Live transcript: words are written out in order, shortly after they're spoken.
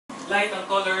light ang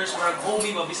colors, murag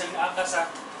homey, mabisag na aka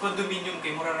sa condominium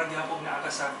kay mura ra gyapon na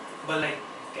aka sa balay.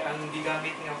 Kay ang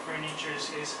gigamit nga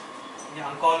furnitures is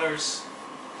ang colors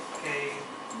kay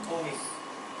homey.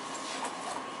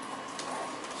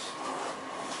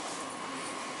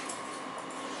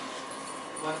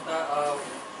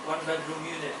 One bedroom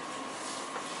unit.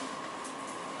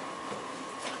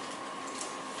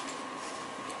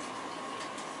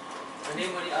 Ano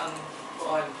mo ni ang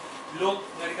kuan look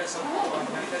ngari ka sa kuan,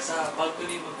 ngari ka sa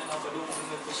balcony mo tanaw padung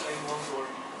ngadto sa imong door.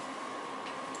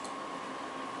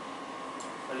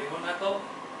 Palingon na to.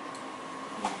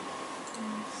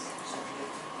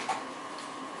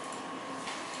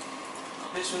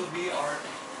 This will be our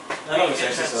ano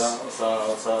sizes sa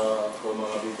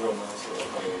mga bedroom so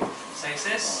okay.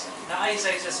 Sizes? Naay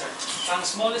sizes, sir. Ang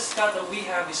smallest cut that we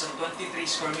have is a 23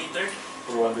 square meter.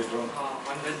 For one bedroom?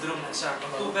 One bedroom na, sir.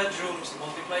 Pag 2 bedrooms,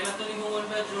 multiply lang ito yung 1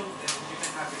 bedroom, then you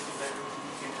can have it 2 bedroom.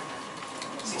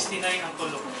 69 ang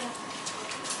tulog.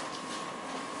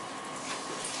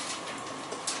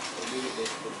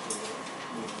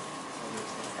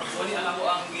 Actually, alam mo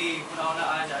ang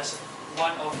guna-unaan as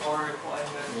one of our pauban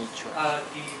na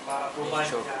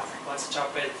sa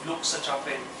chapel, look sa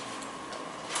chapel.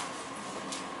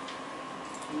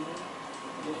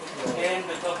 And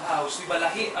the clubhouse, di ba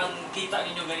lahi ang kita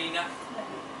ninyo ganina?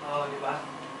 Oo, di ba?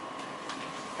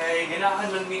 Kay ganahan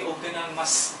man mi og ganang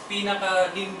mas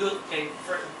pinaka-nindot kay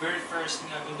very first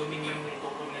nga condominium na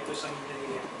itukod na ito sa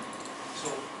Manila.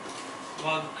 So,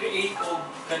 mag-create og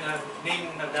ganang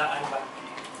name na daan ba?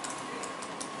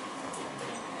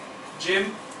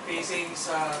 Gym facing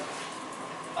sa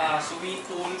swimming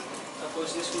pool.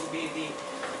 Tapos this will be the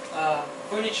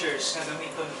furnitures na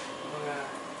gamiton, mga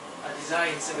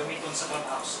designs na gamiton sa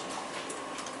clubhouse.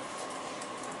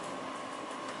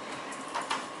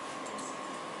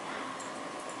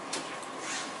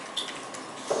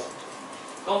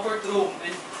 Comfort room,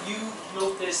 and you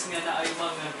notice nga na ay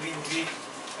mga green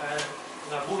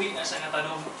na buhi na siya nga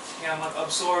tanong nga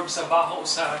mag-absorb sa baho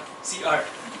sa CR.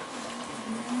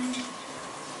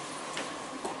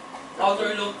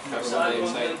 Outer look sa Algon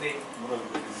building.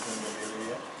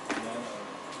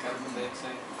 Carbon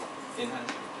dioxide.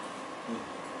 Enhance.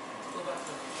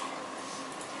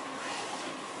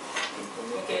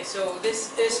 Okay, so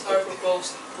this is our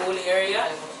proposed pool area.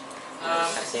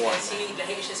 As you can see,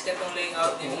 lahi siya sa katong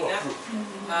layout ni Nina.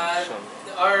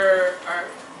 Our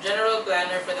general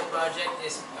planner for the project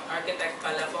is architect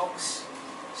Palafox.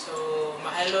 So,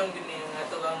 mahalon din yung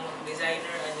ato ang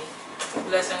designer ani.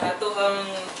 Plus ang ato ang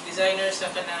designer sa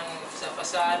kanang sa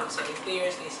facade sa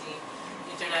interiors is si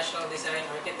International Design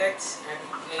Architects, and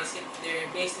they're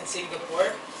based in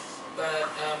Singapore. But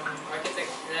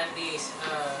architect Randy is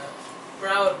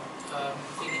proud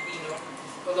Filipino.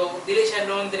 Although dili siya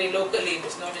known very locally,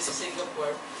 mas known sa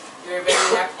Singapore. We're very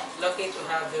lucky to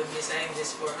have them design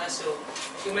this for us. So,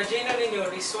 imagine na ninyo,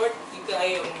 resort, ika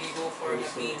ay yung go for na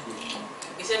fee.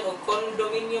 Bisan o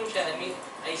condominium siya,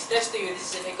 I stress to you,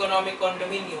 this is an economic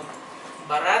condominium.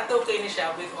 Barato kayo na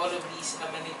siya with all of these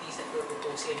amenities that we're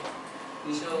proposing.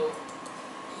 So,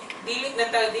 dili na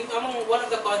among one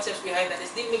of the concepts behind that is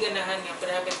di mi ganahan nga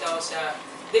panahapit tao sa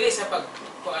dili sa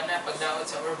pagdaot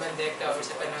sa urban deca or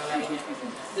sa kanang lain.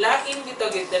 Lain dito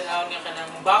gid tan-aw nga kanang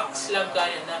box lang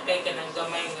kaya na kay kanang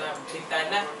gamay nga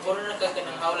bintana, mura na kay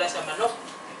kanang hawla sa manok.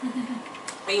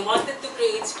 I wanted to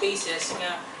create spaces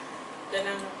nga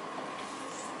kanang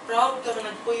proud ka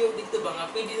nga nagpuyo dito ba nga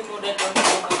pwede mo dadon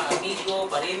sa mga amigo,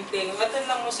 parente, ngatan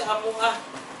lang mo sa amuha.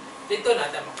 Dito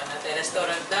na tama ka natin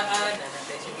restaurant daan, na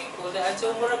natin swimming pool daan.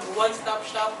 So murag one-stop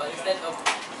shop instead of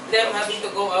them having to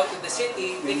go out to the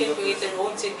city, they can create their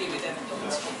own city within their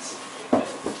own space.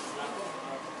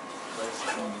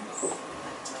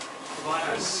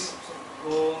 Bonus.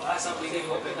 Kung asa pwede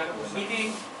mo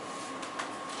meeting,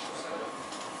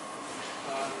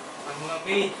 ang mga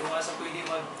maid, kung asa pwede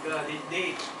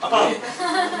mag-date.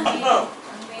 Ano?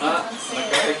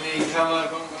 Nagkakasama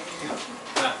akong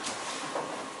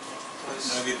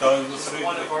Nagitaw yung street.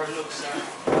 One of our looks.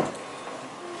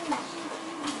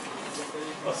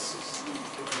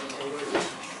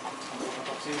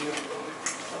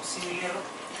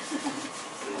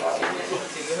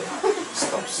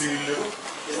 Stop sealer.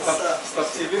 Stop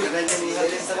civil.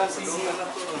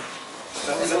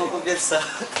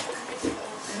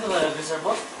 Ano ba nag-reserve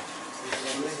mo?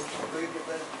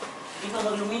 Dito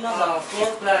mag-lumina ba?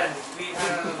 Floor plan. We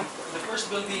have the first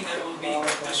building that will be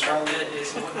constructed is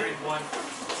 101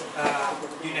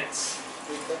 units.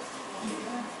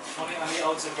 Only ang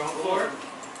layout sa ground floor.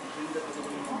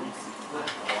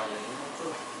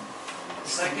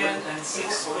 Second and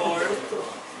sixth floor.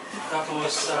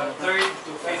 Tapos third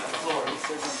to fifth floor.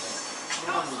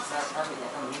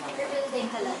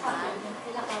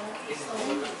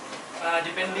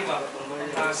 Depende ba?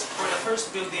 For the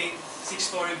first building,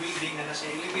 6-story building na nasa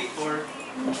elevator,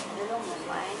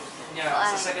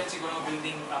 sa second siguro ng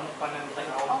building, amo pa ng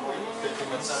tanawang mo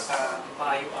sa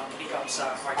payo ang pick up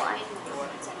sa parking.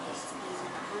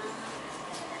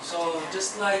 So,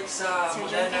 just like sa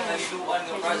Moderna Kaliluan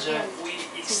ng project, we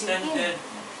extended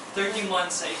 30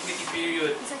 months sa equity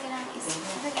period.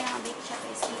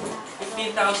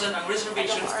 15,000 ang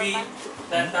reservation fee,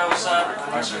 10,000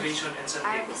 ang reservation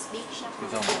incentive.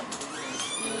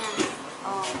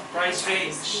 Price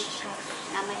range.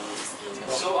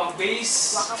 So, ang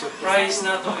base price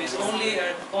na to is only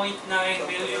at 0.9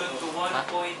 million to 1.09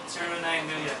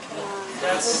 million.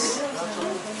 That's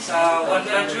sa one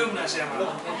bedroom na siya.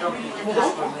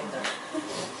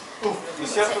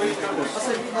 Isya ko ito.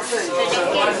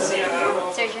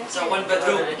 Sa one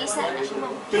bedroom.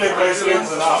 Pila yung price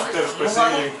range na after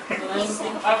proceeding.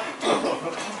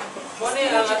 Ano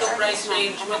yung atong price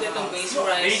range? What itong base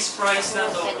price? Base price na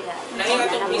to Lahi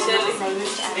atong pre-sell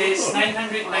is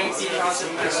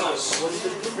 990,000 pesos.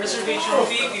 Reservation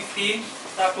fee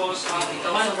 15, tapos ang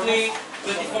monthly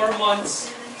 24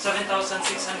 months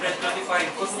 7,625.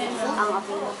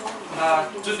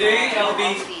 Today I'll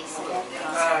be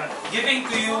giving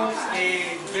to you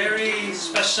a very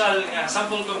special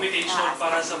sample combination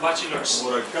para sa bachelors.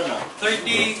 Murag ka na.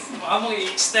 30, amo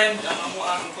i-extend ang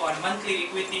monthly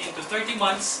equity into 30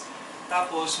 months.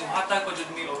 Tapos, muhatag ko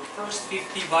dun mi of first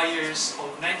 50 buyers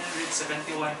of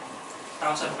 971,000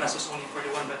 pesos only for the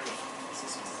one bedroom.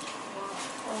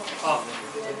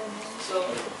 So,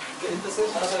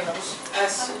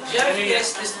 as Jeff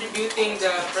is distributing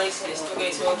the price list,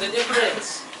 okay, so the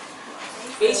difference,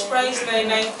 base price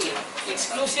 990,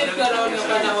 exclusive karon ng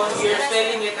panahon, you're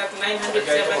selling it at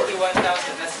 971,000,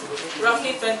 that's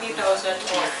roughly 20,000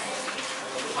 off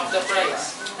of the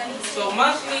price. So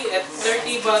monthly at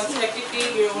 30 months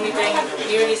equity, you're only paying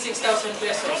nearly 6,000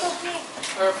 pesos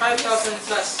or 5,000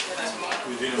 plus,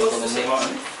 close to 6,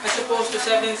 as opposed to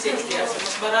 760. So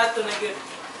mas barato na yun.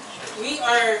 We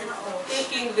are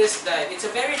taking this dive. It's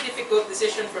a very difficult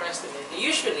decision for us to make.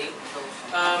 Usually,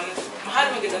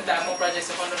 mahal magiging ang project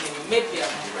sa condominium, maybe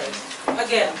ang price.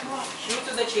 Again, due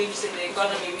to the changes in the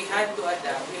economy, we had to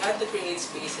adapt. We had to create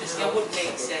spaces that would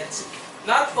make sense,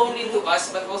 not only to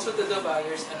us, but also to the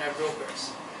buyers and our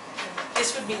brokers.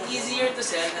 This would be easier to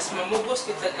sell as mamubos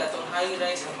kita katong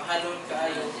high-rise na mahalon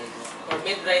kaayo or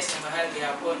mid-rise na mahal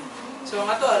gihapon. So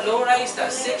ang ato, low-rise ta,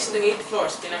 6 to 8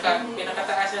 floors.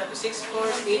 Pinakataas na to 6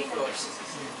 floors, 8 floors.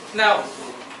 Now,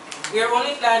 we are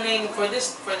only planning for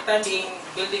this, for the time being,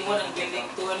 building 1 and building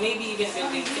 2, and maybe even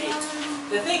building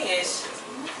 3. The thing is,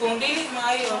 kung dili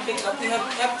maayo ang pick-up,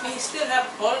 we still have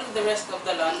all the rest of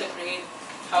the lot to create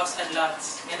house and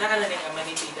lots. Yan na ng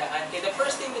amenity daan. Okay, the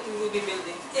first thing that we will be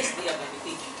building is the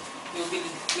amenity. We'll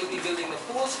be building the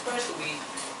pools first. We'll be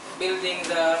building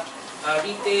the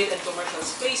retail and commercial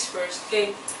space first.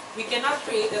 Okay, we cannot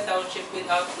create a township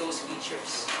without those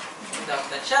features. Without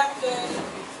the chapel.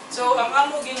 So, ang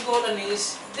among goal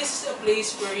is, this is a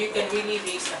place where you can really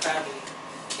raise a family.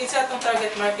 It's atong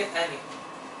target market ani.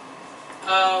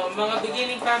 Mga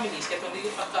beginning families, katong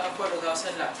dili pa ka-afford og house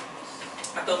and lot.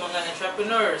 Ato mga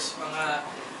entrepreneurs, mga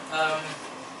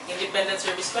independent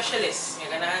service specialists, nga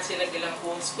ganahan sila ilang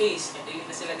own space, nga dili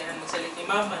na sila ganahan magsalig ni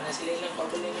mama, na sila ilang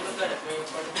kautuloy ng lugar at very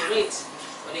affordable rates,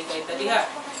 o rin kahit taliha.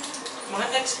 Mga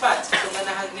expats, kung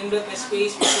ganahan nindot na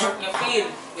space, resort nga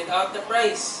feel, without the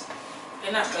price,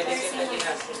 kaya na, pwede kayo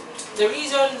taliha. The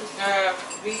reason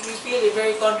we feel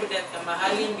very confident na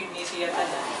mahalin yun ni siya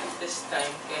tanan this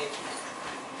time, kay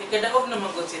ikadaog na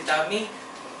magod si Tommy,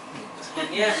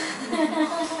 yan.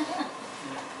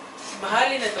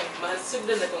 Mahalin na itong,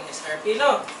 masugdan na itong SRP,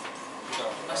 no?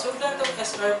 Masugdan itong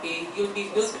SRP,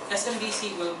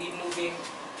 SMDC will be moving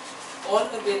all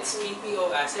of its BPO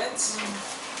assets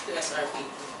to SRP.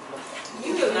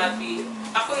 We will not be,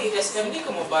 ako yung SMD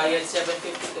ko mabayad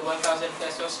 750 to 1,000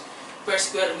 pesos per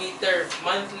square meter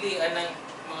monthly anang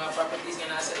mga properties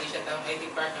nga nasa Asia Town IT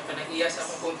Park na panag-iya sa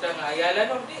akong kontra nga Ayala,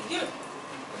 no? Yun.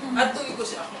 At tuwi ko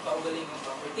sa akong kaugaling ng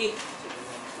property.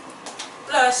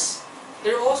 Plus,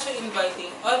 they're also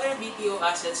inviting other BPO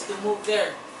assets to move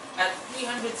there at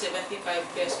 375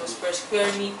 pesos per square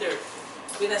meter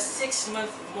with a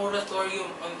 6-month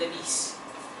moratorium on the lease.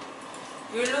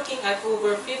 You're looking at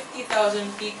over 50,000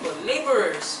 people,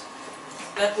 laborers,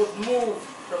 that would move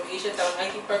from Asia Town,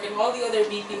 IT Park, and all the other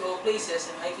BPO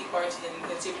places and IT parks in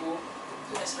Cebu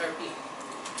to SRP.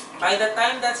 By the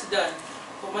time that's done,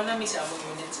 pumanami sa among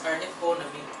units, RFO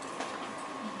nami.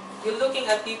 You're looking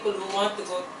at people who want to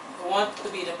go want to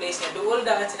be in a place na dool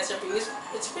daan sa SRPU,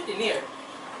 it's pretty near.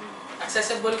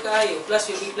 Accessible kayo. Plus,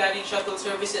 you'll be planning shuttle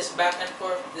services back and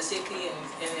forth the city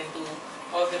and into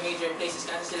all the major places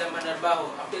kasi sila manarbaho.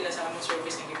 Apil na sa among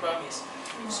service na gi-promise.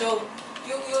 So,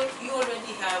 you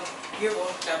already have your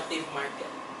own captive market.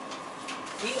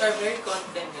 We are very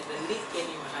confident that the lead can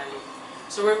you mahali.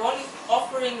 So we're only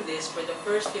offering this for the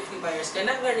first 50 buyers.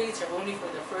 Kanang nga rates are only for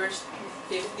the first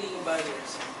 50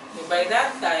 buyers. So by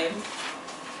that time,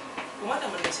 kumana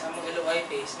naman sa among LOI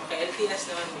phase,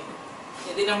 maka-LTS naman mo.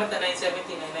 Hindi naman ta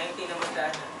 970, 990 naman ta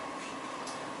na.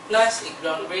 Plus,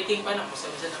 groundbreaking pa na kung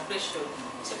saan ang presyo,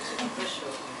 isa-isa ang presyo.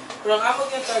 Pero ang among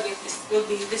yung target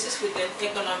this is within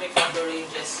economic condo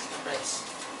ranges na price.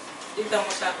 Dito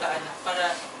mo sa kaan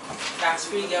para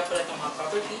tax-free nga para itong mga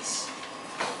properties.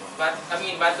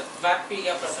 VAT-free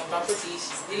nga para itong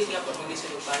properties, dili nga para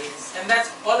mag-lisod yung buyers. And that's,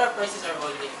 all our prices are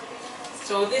all in.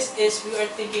 So this is, we are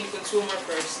thinking consumer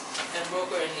first and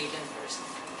broker and agent first.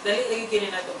 Dali lagi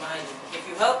kinin nato mahal. If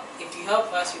you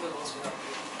help us, we will also help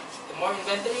you. The more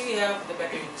inventory we have, the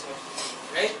better it is.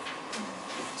 Right?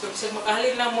 So, kasi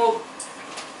makahalin lang mo,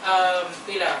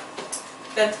 pila,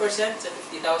 10% sa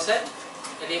 50,000,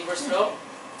 na labor strong,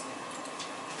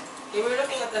 they were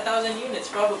looking at 1,000 units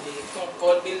probably, kung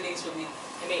all buildings will be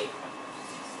made.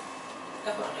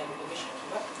 Dapat ang kayo commission,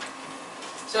 diba?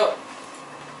 So,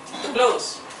 to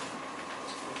close,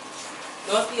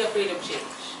 don't be afraid of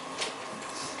change.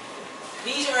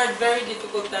 These are very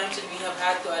difficult times and we have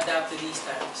had to adapt to these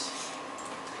times.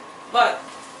 But,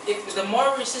 if the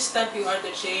more resistant you are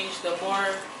to change, the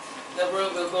more the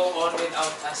world will go on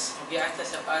without us. Biyata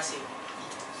sa passing.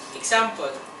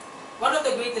 Example, one of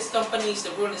the greatest companies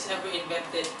the world has ever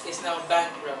invented is now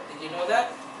bankrupt. Did you know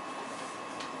that?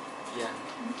 Yeah.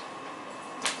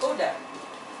 Kodak.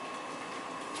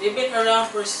 They've been around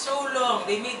for so long.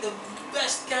 They made the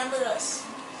best cameras.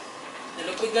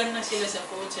 Nalupigan na sila sa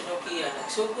phone sa Nokia.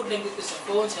 Nagsugod lang dito sa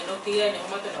phone sa Nokia.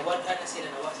 Nahumato, nawala na sila.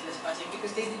 Nawa sila sa passing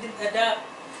because they didn't adapt.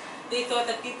 They thought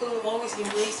that people would always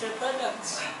embrace their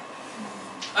products.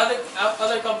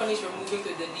 Other companies were moving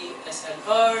to the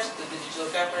DSLRs, to the digital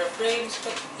camera frames,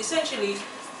 but essentially,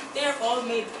 they are all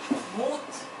made moot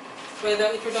by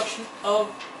the introduction of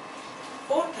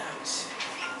phone cams.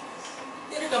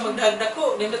 Hindi ka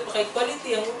magdagdako, nindot pa kay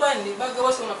quality ang uban, di ba?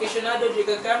 Gawas mga aficionado di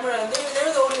ka camera, and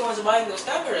they're the only ones buying those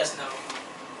cameras now.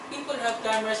 People have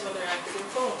cameras on their hand to their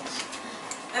phones.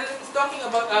 And talking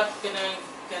about kanang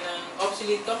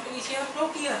obsolete companies, you have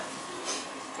Nokia.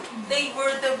 They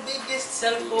were the biggest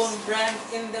cell phone brand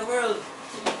in the world.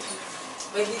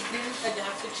 But they didn't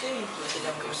adapt to change.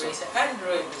 Sila mag-embrace sa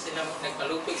Android, sila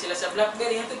nagpalupig sila sa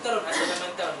BlackBerry, hantod karon asa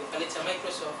naman taon, palit sa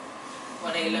Microsoft.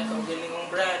 Wala ilang kaugalingong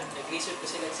brand, nag-research ko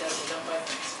sila sa ilang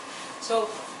partners.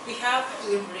 So, we have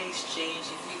to embrace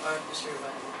change if we are to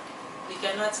survive. We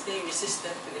cannot stay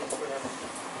resistant to it forever.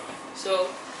 So,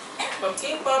 from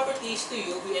King Properties to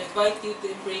you, we invite you to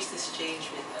embrace this change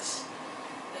with us.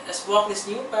 Let us walk this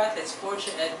new path, let's forge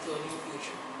ahead to a new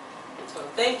future. So,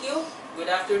 thank you,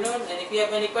 good afternoon, and if you have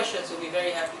any questions, we'll be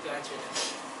very happy to answer them.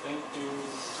 Thank you.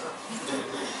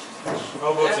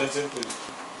 How about incentive?